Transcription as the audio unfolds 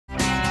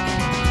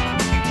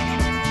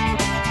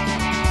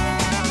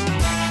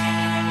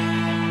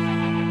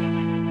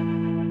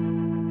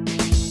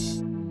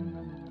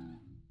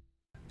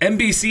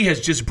NBC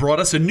has just brought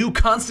us a new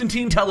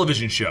Constantine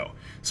television show.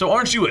 So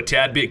aren't you a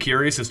tad bit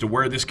curious as to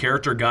where this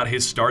character got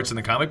his starts in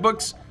the comic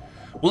books?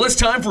 Well, it's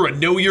time for a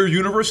Know Your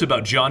Universe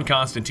about John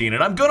Constantine,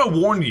 and I'm gonna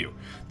warn you,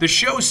 the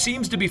show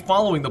seems to be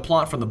following the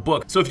plot from the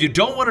book, so if you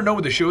don't want to know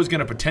where the show is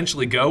gonna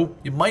potentially go,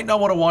 you might not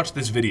want to watch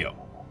this video.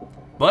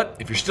 But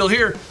if you're still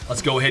here,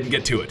 let's go ahead and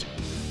get to it.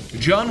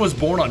 John was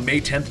born on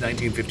May 10th,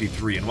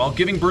 1953, and while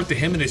giving birth to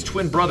him and his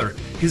twin brother,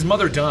 his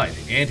mother died,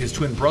 and his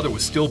twin brother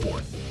was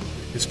stillborn.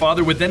 His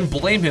father would then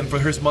blame him for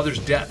his mother's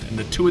death, and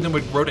the two of them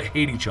would grow to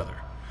hate each other.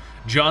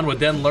 John would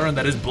then learn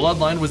that his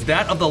bloodline was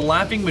that of the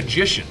Laughing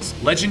Magicians,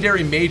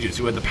 legendary mages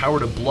who had the power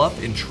to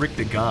bluff and trick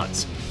the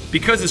gods.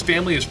 Because his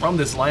family is from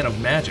this line of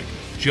magic,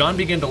 John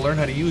began to learn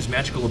how to use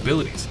magical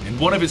abilities, and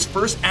one of his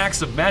first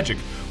acts of magic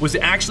was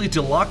actually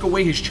to lock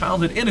away his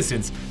childhood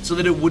innocence so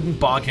that it wouldn't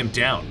bog him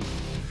down.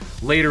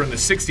 Later in the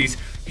 60s,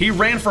 he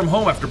ran from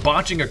home after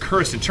botching a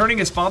curse and turning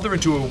his father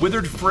into a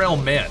withered, frail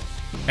man.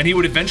 And he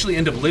would eventually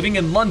end up living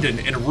in London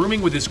and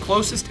rooming with his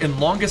closest and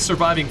longest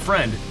surviving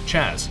friend,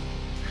 Chaz.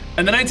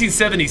 In the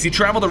 1970s, he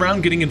traveled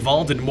around getting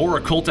involved in more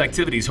occult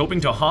activities, hoping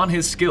to hone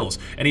his skills,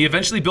 and he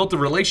eventually built a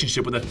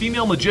relationship with a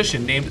female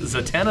magician named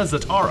Zatanna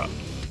Zatara.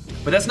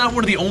 But that's not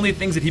one of the only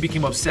things that he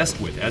became obsessed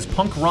with, as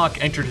punk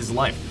rock entered his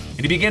life,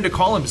 and he began to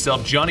call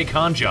himself Johnny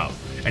Conjob,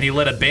 and he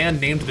led a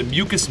band named the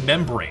Mucous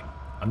Membrane.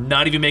 I'm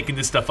not even making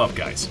this stuff up,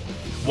 guys.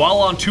 While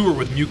on tour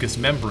with Mucous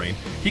Membrane,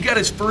 he got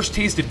his first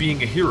taste of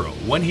being a hero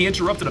when he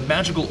interrupted a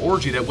magical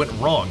orgy that went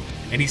wrong,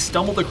 and he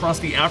stumbled across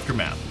the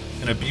aftermath,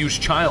 an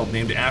abused child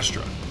named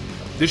Astra.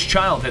 This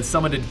child had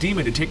summoned a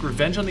demon to take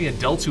revenge on the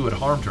adults who had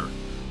harmed her,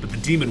 but the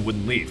demon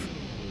wouldn't leave.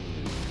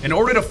 In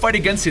order to fight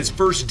against his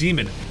first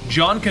demon,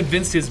 John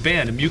convinced his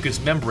band, Mucous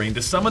Membrane,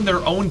 to summon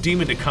their own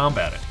demon to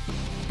combat it.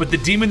 But the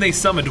demon they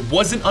summoned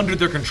wasn't under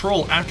their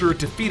control after it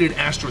defeated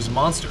Astra's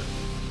monster.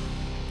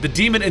 The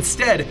demon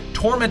instead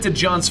tormented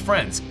John's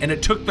friends, and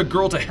it took the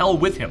girl to hell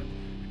with him,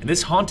 and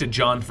this haunted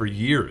John for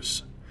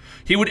years.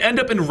 He would end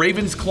up in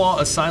Raven's Claw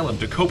Asylum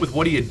to cope with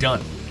what he had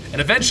done, and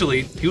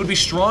eventually he would be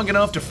strong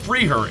enough to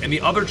free her and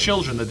the other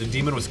children that the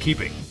demon was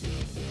keeping.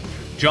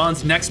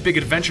 John's next big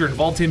adventure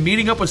involved him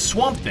meeting up with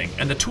Swamp Thing,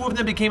 and the two of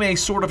them became a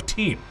sort of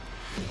team.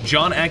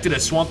 John acted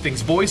as Swamp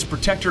Thing's voice,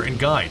 protector, and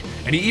guide,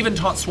 and he even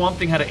taught Swamp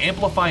Thing how to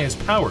amplify his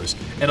powers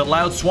and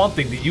allowed Swamp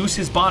Thing to use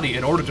his body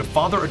in order to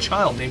father a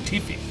child named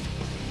Tiffy.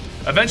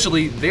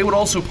 Eventually, they would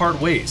also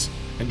part ways,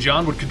 and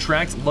John would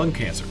contract lung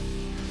cancer.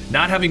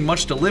 Not having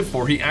much to live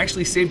for, he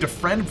actually saved a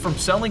friend from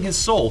selling his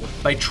soul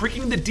by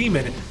tricking the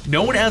demon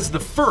known as the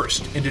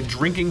First into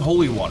drinking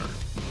holy water.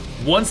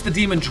 Once the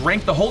demon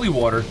drank the holy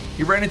water,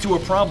 he ran into a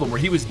problem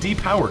where he was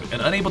depowered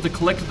and unable to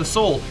collect the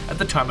soul at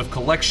the time of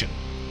collection.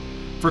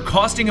 For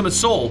costing him a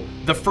soul,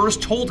 the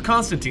First told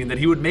Constantine that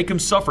he would make him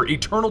suffer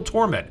eternal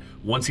torment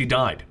once he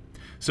died.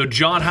 So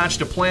John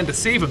hatched a plan to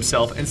save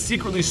himself and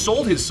secretly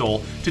sold his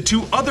soul to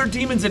two other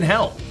demons in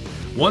hell.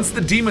 Once the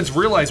demons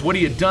realized what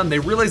he had done, they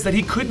realized that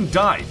he couldn't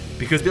die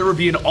because there would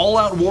be an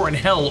all-out war in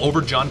hell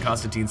over John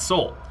Constantine's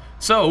soul.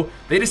 So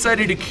they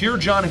decided to cure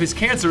John of his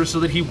cancer so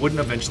that he wouldn't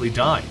eventually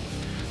die.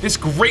 This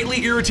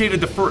greatly irritated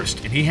the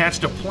First, and he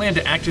hatched a plan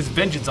to act his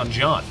vengeance on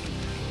John.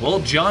 Well,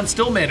 John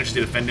still managed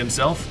to defend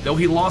himself, though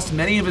he lost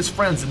many of his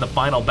friends in the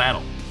final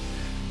battle.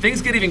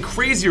 Things get even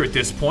crazier at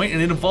this point,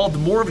 and it involved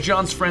more of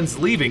John's friends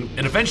leaving,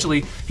 and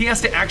eventually he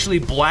has to actually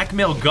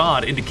blackmail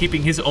God into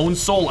keeping his own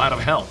soul out of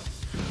hell.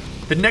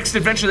 The next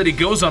adventure that he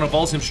goes on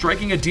involves him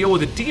striking a deal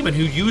with a demon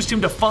who used him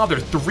to father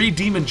 3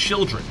 demon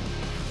children.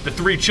 The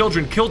 3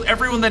 children killed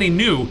everyone that he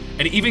knew,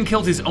 and even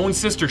killed his own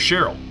sister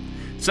Cheryl.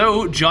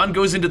 So John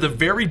goes into the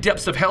very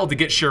depths of hell to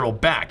get Cheryl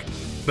back,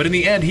 but in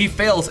the end he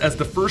fails as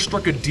the First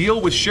struck a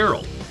deal with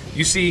Cheryl.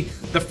 You see,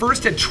 the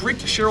First had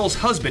tricked Cheryl's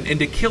husband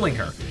into killing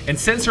her, and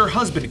since her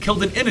husband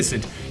killed an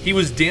innocent, he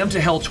was damned to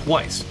hell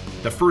twice.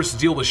 The First's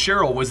deal with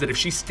Cheryl was that if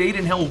she stayed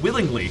in hell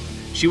willingly,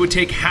 she would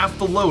take half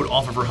the load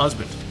off of her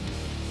husband.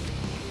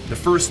 The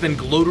First then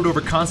gloated over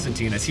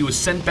Constantine as he was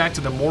sent back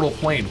to the mortal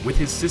plane with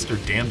his sister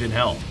damned in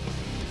hell.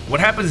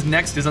 What happens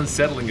next is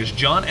unsettling as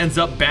John ends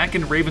up back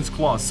in Raven's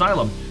Claw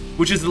Asylum,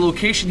 which is the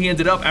location he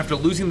ended up after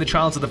losing the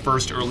child to the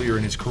First earlier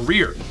in his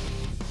career.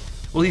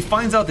 Well, he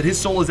finds out that his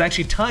soul is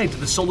actually tied to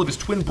the soul of his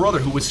twin brother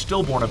who was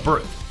stillborn at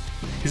birth.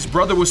 His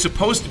brother was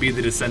supposed to be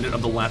the descendant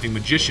of the Laughing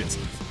Magicians,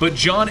 but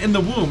John in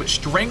the womb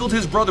strangled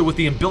his brother with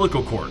the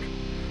umbilical cord.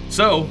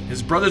 So,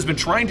 his brother's been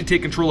trying to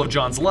take control of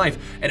John's life,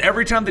 and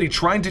every time that he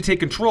tried to take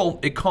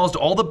control, it caused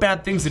all the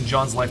bad things in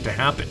John's life to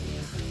happen.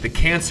 The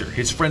cancer,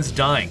 his friends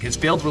dying, his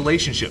failed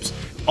relationships,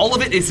 all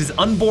of it is his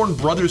unborn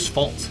brother's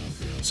fault.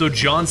 So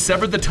John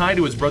severed the tie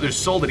to his brother's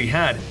soul that he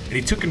had, and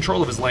he took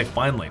control of his life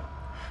finally.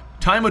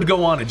 Time would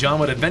go on, and John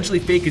would eventually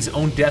fake his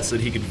own death so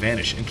that he could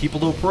vanish and keep a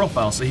low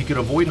profile so he could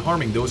avoid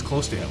harming those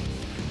close to him.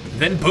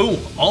 Then boom,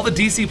 all the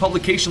DC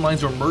publication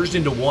lines were merged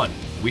into one.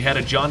 We had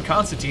a John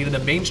Constantine in the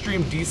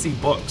mainstream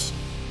DC books.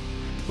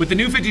 With the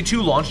New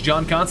 52 launch,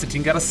 John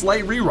Constantine got a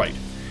slight rewrite.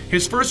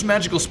 His first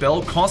magical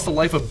spell cost the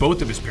life of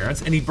both of his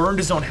parents, and he burned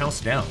his own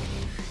house down.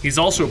 He's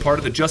also a part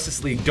of the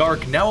Justice League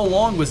Dark, now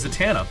along with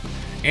Zatanna,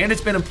 and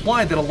it's been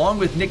implied that along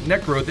with Nick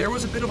Necro, there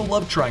was a bit of a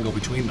love triangle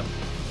between them.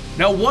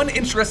 Now, one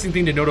interesting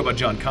thing to note about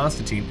John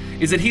Constantine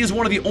is that he is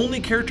one of the only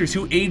characters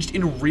who aged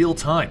in real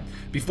time.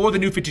 Before the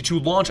New 52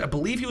 launch, I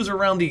believe he was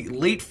around the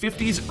late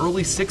 50s,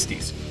 early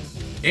 60s.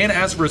 And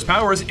as for his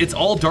powers, it's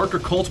all dark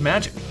occult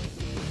magic.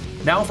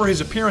 Now for his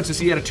appearances,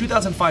 he had a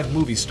 2005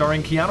 movie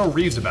starring Keanu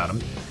Reeves about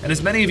him, and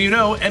as many of you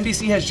know,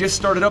 NBC has just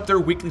started up their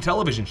weekly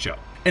television show.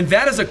 And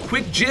that is a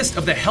quick gist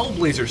of the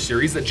Hellblazer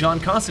series that John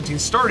Constantine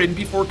started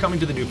before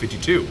coming to the New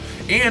 52,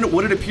 and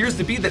what it appears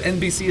to be that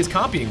NBC is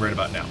copying right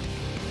about now.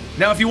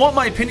 Now, if you want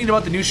my opinion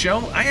about the new show,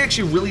 I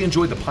actually really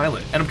enjoyed the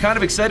pilot, and I'm kind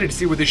of excited to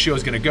see where this show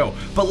is going to go.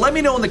 But let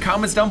me know in the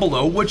comments down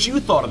below what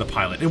you thought of the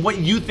pilot and what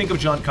you think of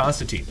John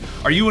Constantine.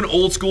 Are you an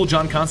old school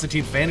John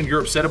Constantine fan and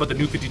you're upset about the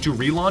New 52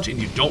 relaunch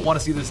and you don't want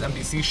to see this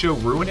NBC show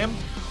ruin him?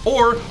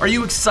 Or are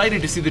you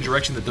excited to see the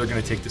direction that they're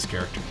going to take this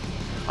character?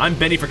 I'm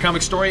Benny for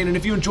Comicstorian, and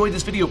if you enjoyed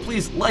this video,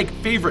 please like,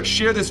 favorite,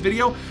 share this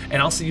video,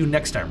 and I'll see you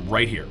next time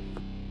right here.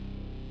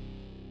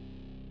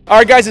 All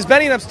right, guys, it's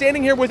Benny, and I'm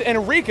standing here with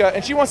Enrica,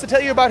 and she wants to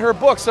tell you about her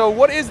book. So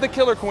what is The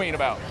Killer Queen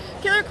about?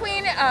 Killer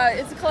Queen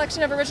is a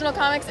collection of original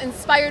comics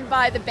inspired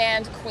by the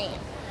band Queen.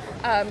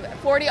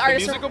 40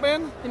 artists. The musical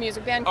band? The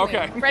music band Queen.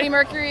 Okay. Freddie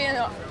Mercury and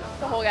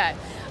the whole guy.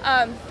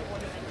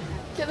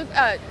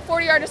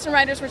 40 artists and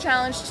writers were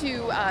challenged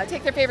to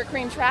take their favorite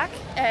Queen track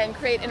and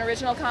create an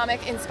original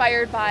comic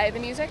inspired by the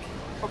music.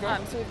 Okay.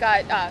 So we've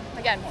got,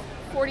 again,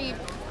 40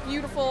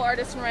 beautiful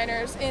artists and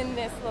writers in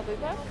this lovely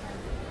book.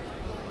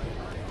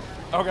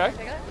 Okay.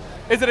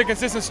 Is it a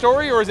consistent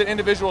story, or is it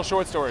individual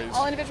short stories?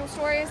 All individual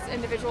stories,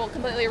 individual,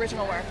 completely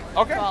original work.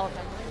 Okay. So all of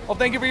them. Well,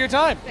 thank you for your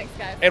time. Thanks,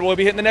 guys. And we'll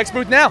be hitting the next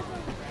booth now.